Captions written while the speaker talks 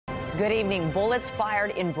Good evening. Bullets fired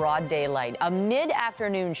in broad daylight. A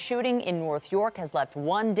mid-afternoon shooting in North York has left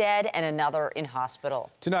one dead and another in hospital.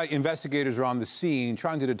 Tonight, investigators are on the scene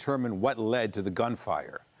trying to determine what led to the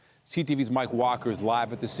gunfire. CTV's Mike Walker is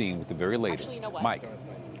live at the scene with the very latest. Mike.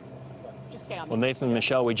 Well, Nathan and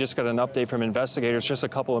Michelle, we just got an update from investigators just a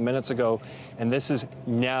couple of minutes ago, and this is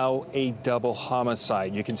now a double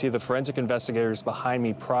homicide. You can see the forensic investigators behind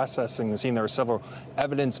me processing the scene. There are several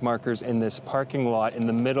evidence markers in this parking lot in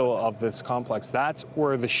the middle of this complex. That's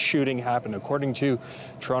where the shooting happened. According to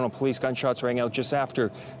Toronto police, gunshots rang out just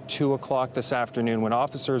after 2 o'clock this afternoon. When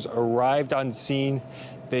officers arrived on scene,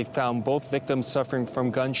 they found both victims suffering from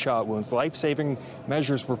gunshot wounds. Life-saving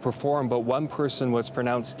measures were performed, but one person was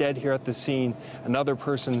pronounced dead here at the scene. Another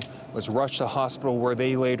person was rushed to hospital where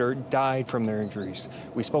they later died from their injuries.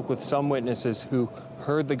 We spoke with some witnesses who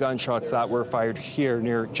heard the gunshots that were fired here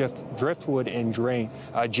near Driftwood and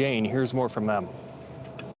Jane. Here's more from them.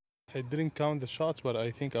 I didn't count the shots, but I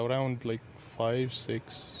think around like 5,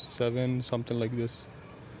 6, 7, something like this.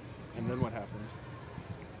 And then what happened?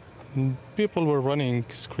 People were running,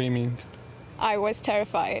 screaming. I was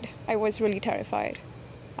terrified. I was really terrified.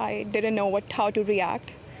 I didn't know how to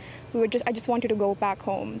react. I just wanted to go back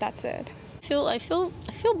home. That's it. I feel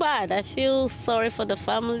bad. I feel sorry for the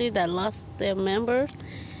family that lost their member,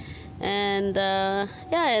 and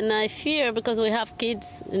and I fear because we have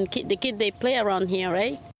kids, and the kid they play around here,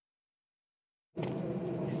 right?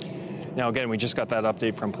 Now, again, we just got that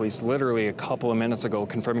update from police literally a couple of minutes ago,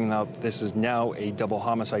 confirming that this is now a double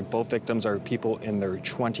homicide. Both victims are people in their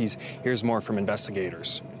 20s. Here's more from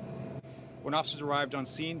investigators. When officers arrived on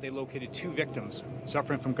scene, they located 2 victims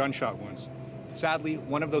suffering from gunshot wounds. Sadly,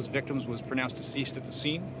 one of those victims was pronounced deceased at the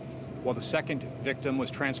scene, while the second victim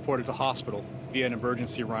was transported to hospital via an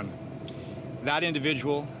emergency run. That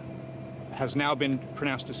individual has now been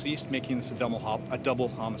pronounced deceased, making this a double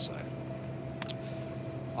homicide.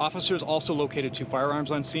 Officers also located 2 firearms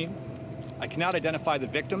on scene. I cannot identify the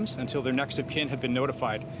victims until their next of kin have been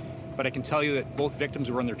notified, but I can tell you that both victims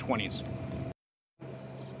were in their 20s.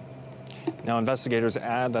 Now, investigators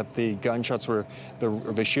add that the gunshots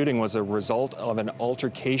the shooting was a result of an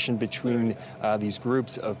altercation between these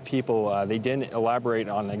groups of people. They didn't elaborate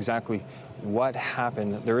on exactly what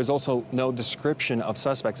happened. There is also no description of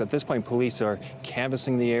suspects. At this point, police are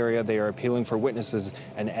canvassing the area. They are appealing for witnesses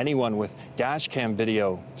and anyone with dash cam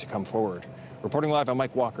video to come forward. Reporting live, I'm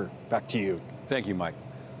Mike Walker. Back to you. Thank you, Mike.